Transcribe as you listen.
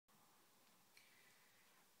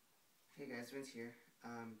Hey guys, Vince here.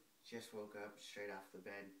 Just woke up straight off the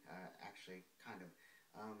bed. Actually, kind of.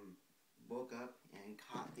 Woke up and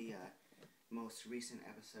caught the most recent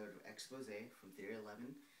episode of Expose from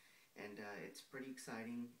Theory11, and it's pretty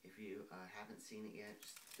exciting. If you haven't seen it yet,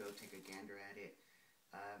 just go take a gander at it.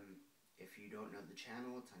 If you don't know the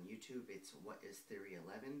channel, it's on YouTube. It's What is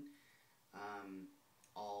Theory11?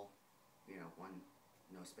 All, one,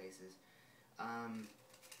 no spaces.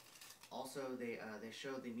 Also, they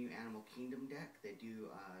show the new Animal Kingdom deck. They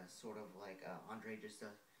do sort of like Andre just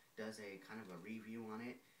does a kind of a review on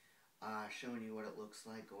it, showing you what it looks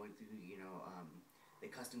like, going through the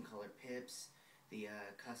custom colored pips, the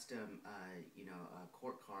custom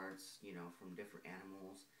court cards from different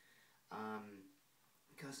animals,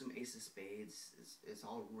 custom Ace of Spades. It's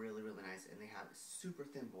all really nice, and they have super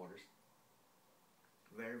thin borders.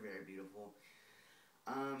 Very beautiful.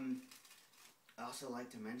 I also like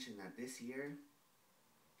to mention that this year,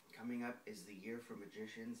 coming up, is the year for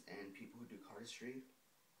magicians and people who do cardistry.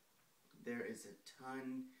 There is a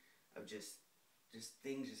ton of just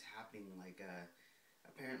things just happening. Like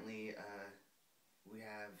apparently, we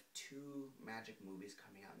have 2 magic movies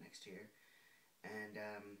coming out next year, and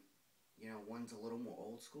one's a little more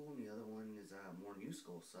old school, and the other one is more new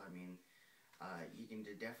school. So I mean, you can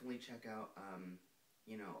definitely check out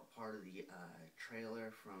part of the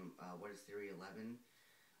trailer from What is Theory11.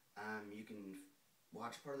 You can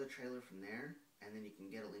watch part of the trailer from there, and then you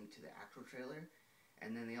can get a link to the actual trailer.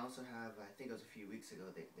 And then they also have, I think it was a few weeks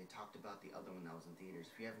ago, they talked about the other one that was in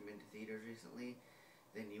theaters. If you haven't been to theaters recently,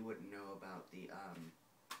 then you wouldn't know about the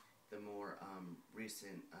more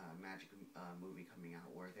recent magic movie coming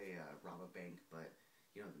out where they rob a bank, but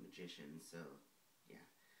the magicians. So yeah,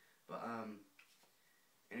 but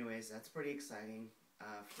anyways, that's pretty exciting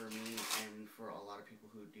for me and for a lot of people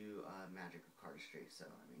who do magic or cardistry. So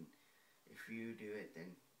I mean, if you do it, then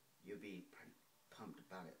you'll be pretty pumped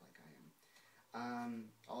about it like I am.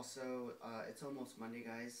 Also, it's almost Monday,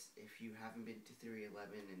 guys. If you haven't been to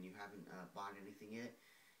Theory11 and you haven't bought anything yet,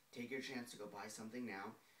 take your chance to go buy something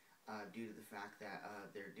now. Due to the fact that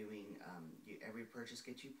they're doing every purchase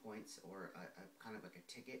gets you points, or a kind of like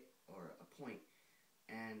a ticket or a point,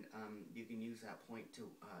 and you can use that point to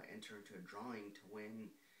enter into a drawing to win,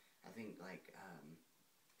 I think, like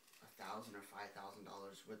 $1,000 or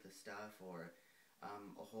 $5,000 worth of stuff, or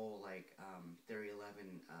a whole like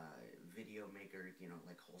Theory11 video maker,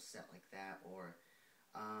 like whole set like that, or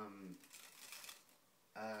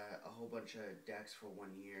a whole bunch of decks for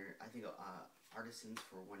 1 year. I think artisans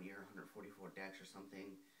for 1 year, 144 decks or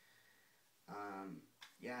something.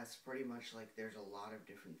 Yeah, it's pretty much like there's a lot of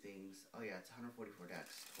different things. Oh yeah, it's 144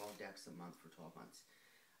 decks, 12 decks a month for 12 months.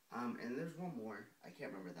 And there's one more. I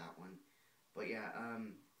can't remember that one. But yeah,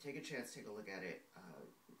 take a chance, take a look at it.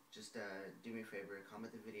 Just do me a favor,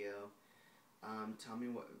 comment the video. Tell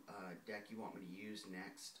me what deck you want me to use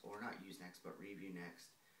next, or not use next, but review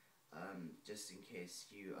next. Just in case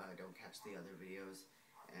you don't catch the other videos.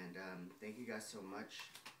 And thank you guys so much.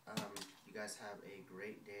 You guys have a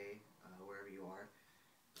great day wherever you are.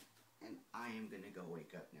 And I am going to go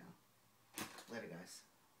wake up now. Later, guys.